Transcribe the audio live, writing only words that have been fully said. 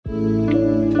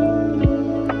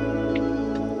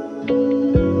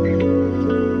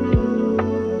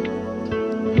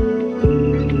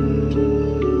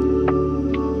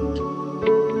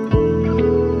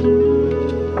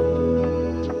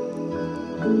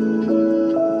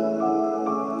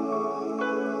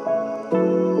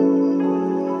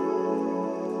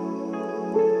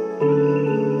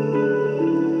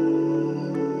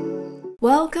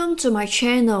Welcome to my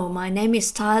channel. My name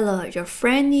is Tyler, your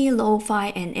friendly lo-fi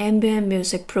and ambient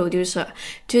music producer.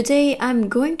 Today I'm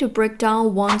going to break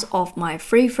down one of my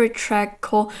favorite tracks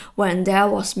called When There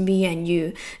Was Me and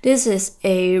You. This is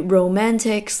a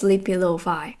romantic sleepy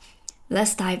lo-fi.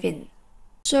 Let's dive in.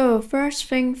 So first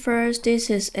thing first, this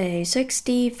is a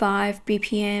 65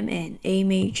 BPM and A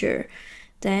major.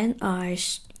 Then I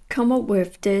come up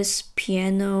with this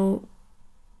piano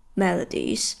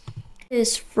melodies.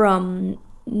 Is from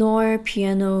Noir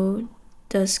Piano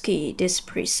Dusky, this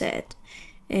preset,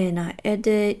 and I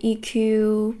added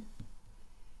EQ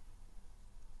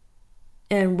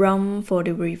and run for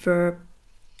the reverb.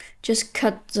 Just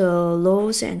cut the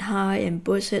lows and high and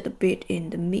boost it a bit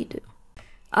in the middle.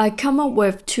 I come up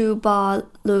with 2-bar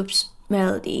loops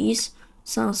melodies,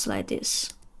 sounds like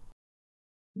this.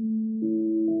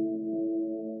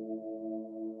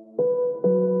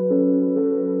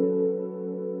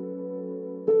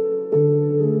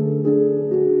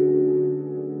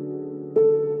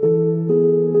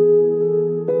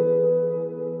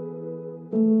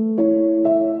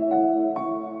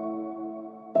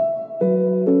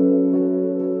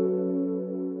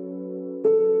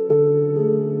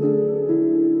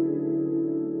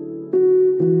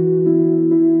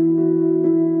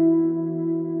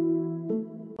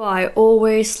 I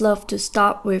always love to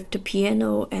start with the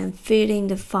piano and feeling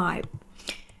the vibe.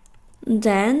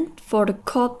 Then for the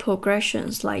chord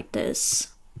progressions like this: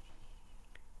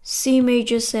 C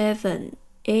major 7,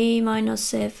 A minor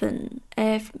 7,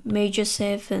 F major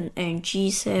 7 and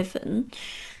G7.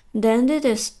 Then it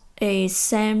is a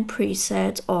same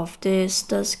preset of this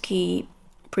Dusky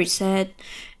preset,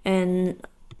 and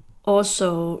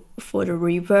also for the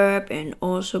reverb, and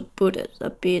also put it a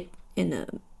bit in the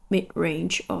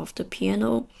mid-range of the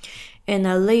piano, and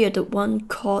I layered one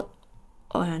chord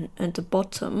at the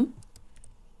bottom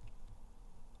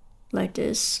like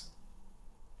this,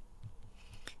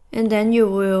 and then you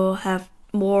will have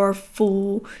more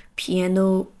full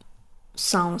piano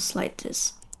sounds like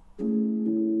this.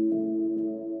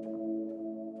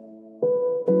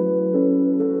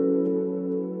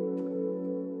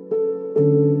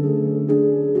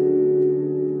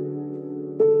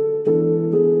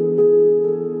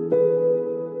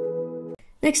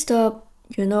 Next up,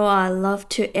 I love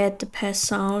to add the pad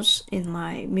sounds in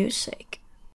my music.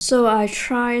 So I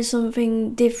try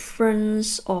something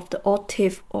different of the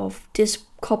octave of these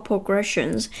chord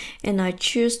progressions, and I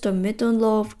choose the middle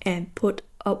note and put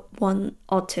up one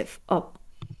octave up.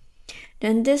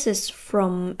 Then this is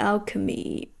from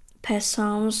Alchemy pad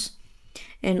sounds,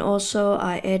 and also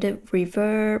I added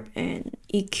reverb and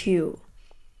EQ.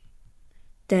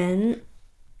 Then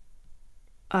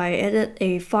I added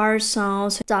a Fire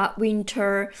Sounds Dark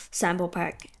Winter sample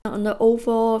pack. On the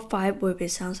overall vibe will be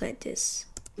sounds like this.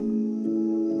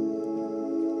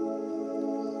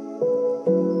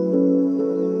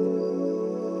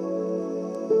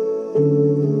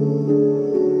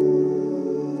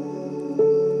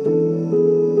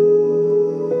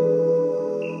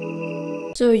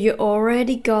 So you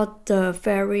already got the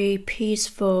very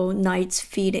peaceful night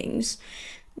feelings.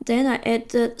 Then I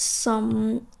added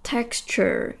some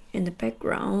texture in the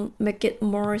background, make it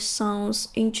more sounds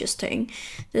interesting.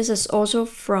 This is also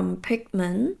from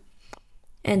Pigment.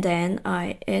 And then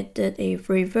I added a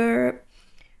reverb,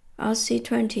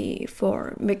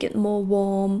 RC24, make it more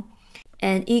warm,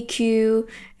 and EQ,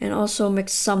 and also make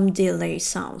some delay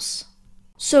sounds.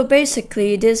 So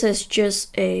basically this is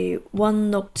just a one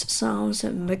note sounds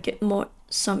and make it more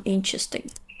some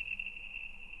interesting.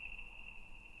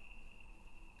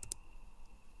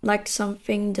 Like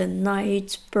something the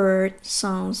night bird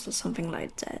sounds or something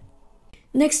like that.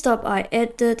 Next up, I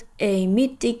added a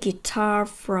MIDI guitar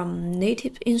from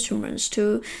Native Instruments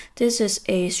too. This is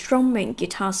a strumming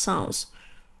guitar sounds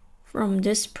from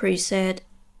this preset,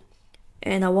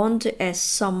 and I want to add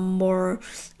some more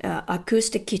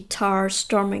acoustic guitar,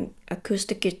 strumming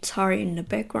acoustic guitar in the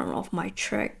background of my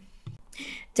track.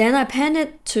 Then I pan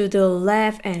it to the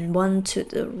left and one to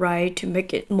the right to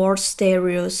make it more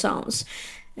stereo sounds,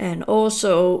 and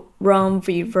also run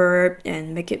reverb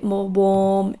and make it more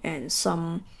warm, and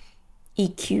some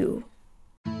EQ.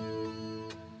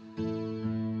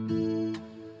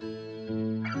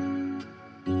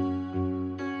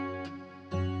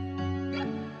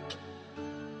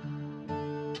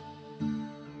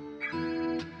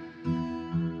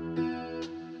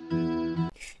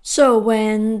 So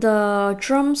when the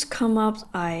drums come up,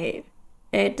 I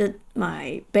added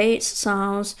my bass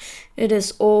sounds, it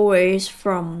is always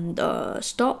from the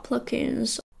stock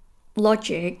plugins,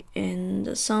 Logic, and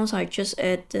the sounds I just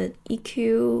added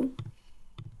EQ,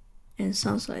 and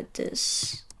sounds like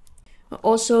this.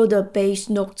 Also the bass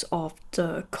notes of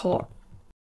the chord.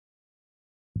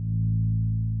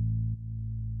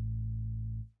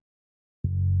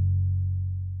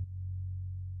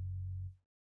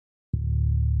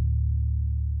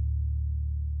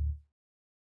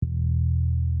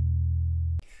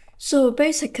 So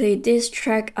basically this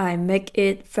track I make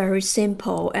it very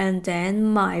simple, and then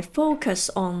my focus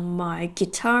on my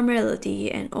guitar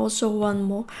melody and also one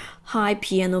more high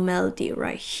piano melody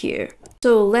right here.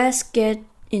 So let's get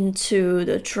into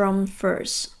the drum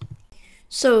first.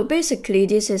 So basically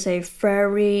this is a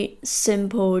very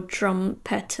simple drum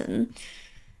pattern,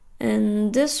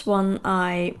 and this one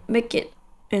I make it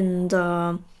in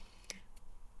the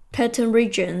pattern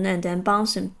region and then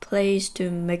bounce in place to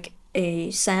make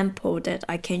a sample that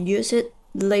I can use it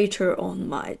later on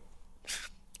my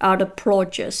other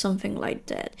project, something like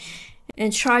that,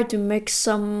 and try to make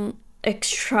some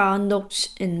extra notes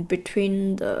in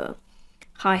between the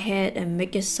hi-hat and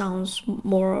make it sounds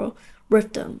more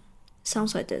rhythm.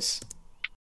 Sounds like this.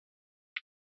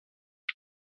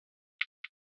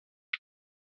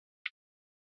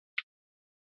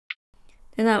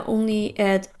 Then I only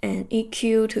add an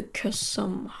EQ to cut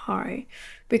some high,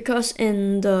 because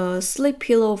in the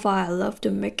Sleepy Lo-Fi I love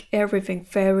to make everything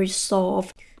very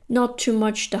soft, not too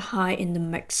much the high in the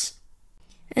mix.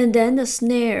 And then the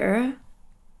snare,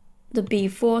 the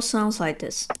B4 sounds like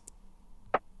this.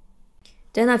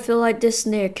 Then I feel like this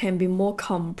snare can be more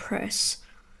compressed.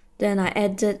 Then I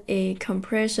added a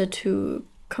compressor to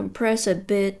compress a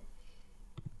bit,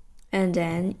 and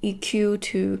then EQ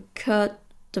to cut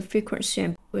the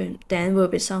frequency, and then will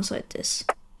be sounds like this.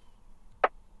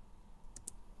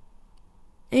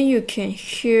 And you can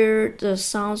hear the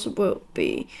sounds will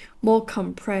be more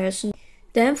compressed.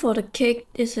 Then for the kick,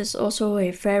 this is also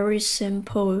a very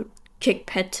simple kick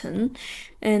pattern,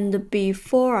 and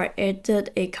before I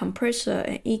added a compressor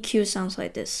and EQ sounds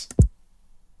like this.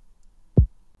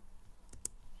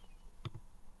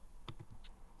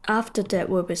 After that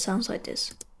will be sounds like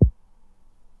this.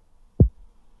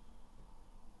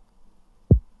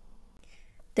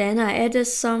 Then I added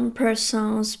some press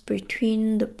sounds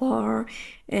between the bar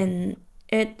and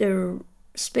add the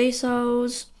space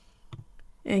outs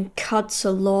and cuts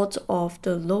a lot of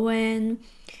the low end,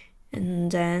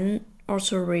 and then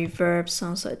also reverb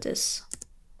sounds like this.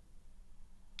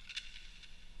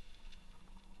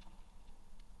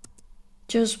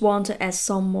 Just want to add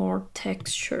some more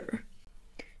texture.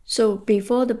 So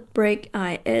before the break,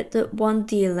 I added one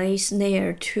delay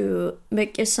snare to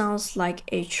make it sound like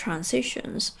a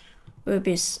transitions, will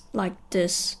be like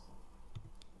this.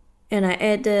 And I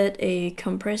added a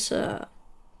compressor,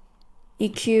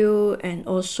 EQ, and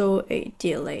also a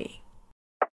delay.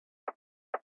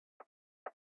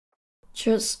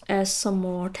 Just add some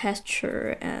more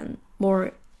texture and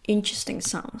more interesting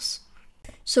sounds.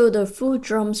 So the full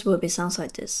drums will be sounds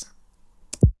like this.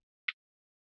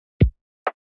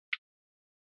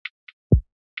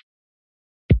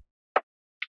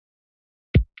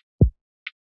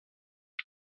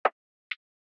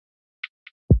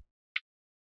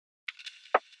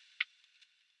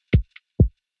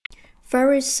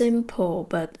 Very simple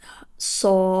but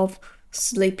soft,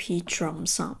 sleepy drum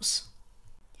sounds.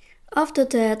 After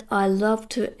that, I love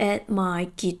to add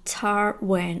my guitar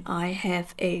when I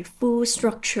have a full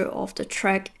structure of the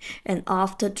track and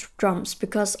after the drums,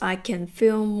 because I can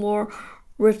feel more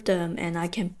rhythm and I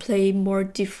can play more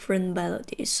different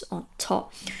melodies on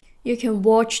top. You can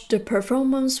watch the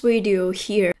performance video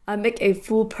here. I make a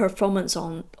full performance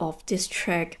of this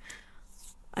track.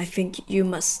 I think you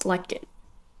must like it.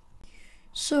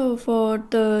 So for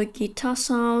the guitar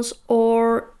sounds,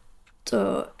 or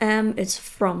the amp is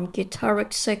from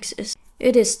Guitarix 6,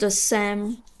 it is the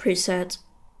same preset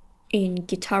in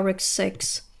Guitarix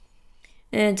 6.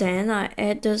 And then I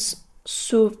add this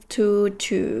swoop tool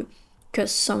to cut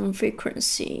some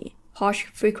frequency, harsh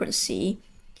frequency,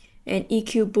 and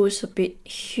EQ boost a bit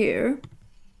here.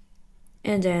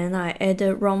 And then I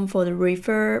added room for the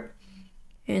reverb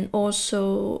and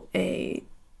also a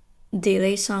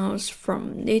delay sounds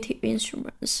from native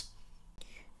instruments.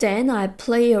 Then I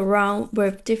play around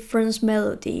with different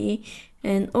melody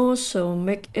and also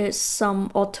make it some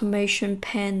automation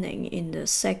panning in the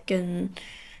second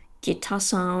guitar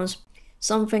sounds,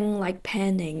 something like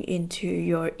panning into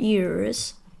your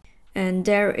ears. And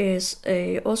there is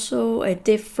also a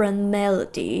different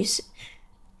melodies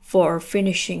for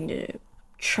finishing the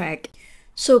track.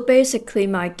 So basically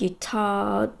my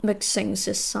guitar mixing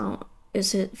sound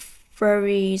is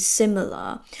very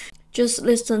similar. Just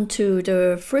listen to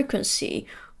the frequency,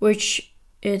 which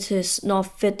it is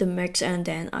not fit the mix, and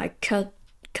then I cut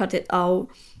it out,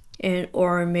 and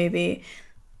or maybe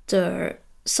the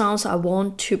sounds I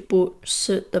want to boost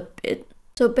a bit.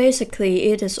 So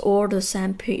basically it is all the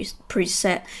same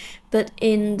preset, but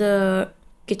in the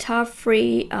Guitar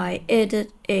Free I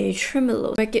added a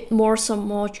tremolo, make it some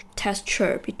more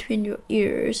texture between your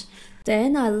ears.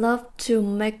 Then I love to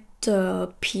make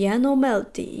the piano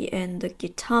melody and the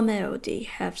guitar melody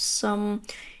have some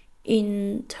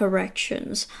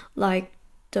interactions, like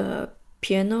the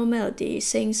piano melody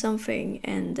saying something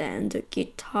and then the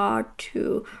guitar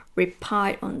to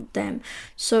reply on them.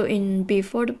 So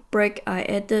before the break I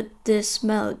added this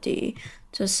melody.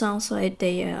 It sounds like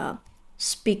they are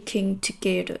speaking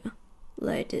together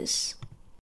like this.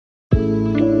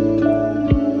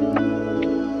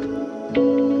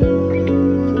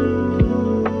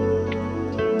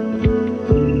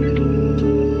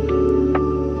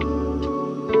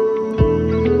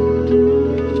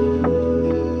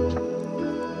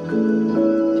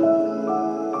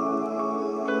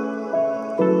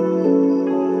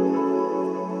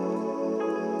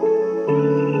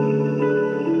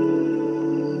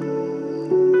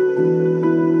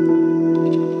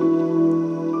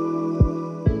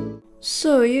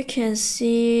 So you can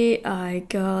see I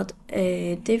got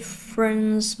a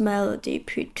different melody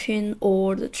between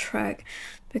all the track,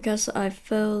 because I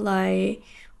feel like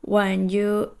when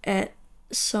you add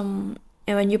some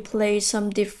and when you play some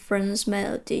different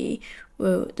melody,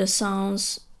 well, the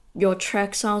sounds, your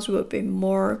track sounds will be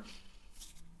more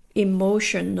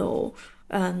emotional,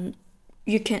 and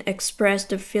you can express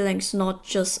the feelings, not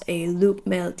just a loop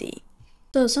melody.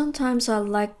 So sometimes I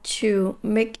like to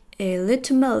make a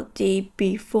little melody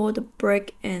before the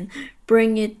break and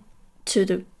bring it to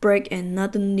the break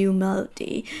another new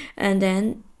melody, and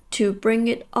then to bring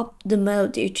it up the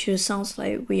melody to sounds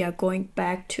like we are going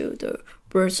back to the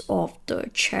words of the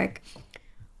track.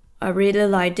 I really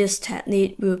like this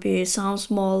technique.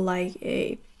 Sounds more like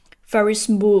a very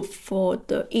smooth for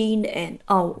the in and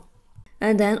out.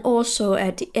 And then also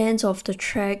at the end of the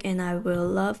track, and I will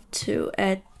love to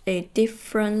add a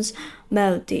different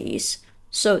melodies.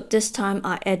 So this time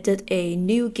I added a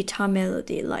new guitar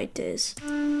melody like this.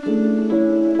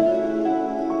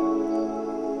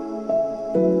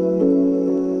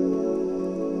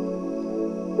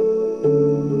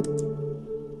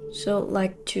 So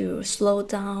like to slow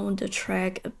down the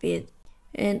track a bit.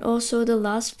 And also the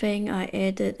last thing, I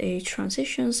added a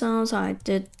transition sounds. I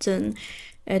didn't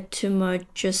add too much,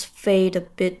 just fade a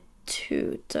bit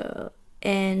to the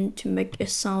end to make it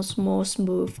sound more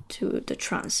smooth to the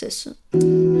transition.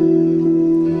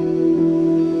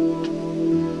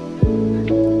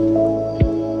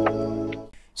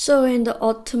 So in the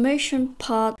automation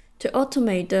part, to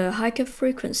automate the higher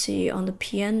frequency on the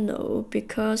piano,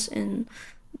 because in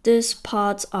this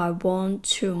part I want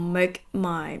to make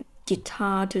my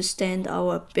guitar to stand out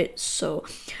a bit, so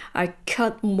I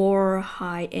cut more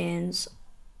high ends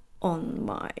on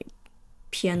my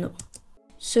piano.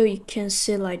 So you can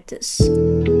see like this.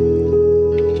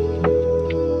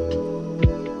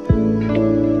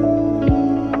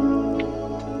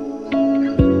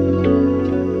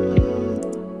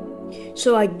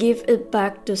 So I give it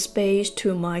back the space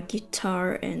to my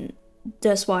guitar, and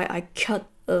that's why I cut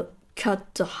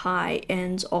the high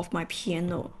ends of my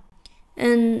piano.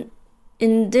 And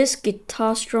in this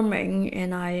guitar strumming,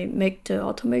 and I make the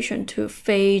automation to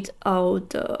fade out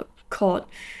the chord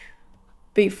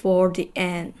before the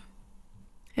end.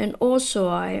 And also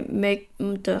I make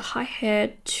the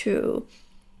hi-hat to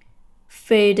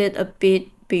fade it a bit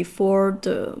before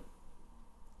the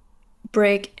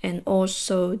break and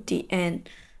also the end.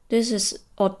 This is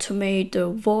automate the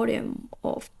volume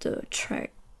of the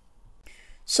track.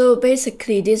 So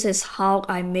basically this is how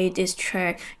I made this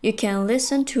track. You can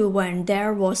listen to When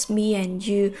There Was Me and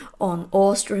You on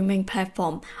all streaming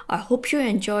platforms. I hope you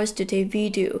enjoyed today's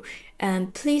video,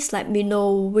 and please let me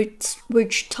know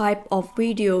which type of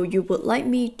video you would like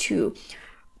me to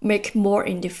make more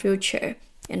in the future,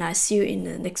 and I see you in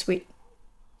the next week.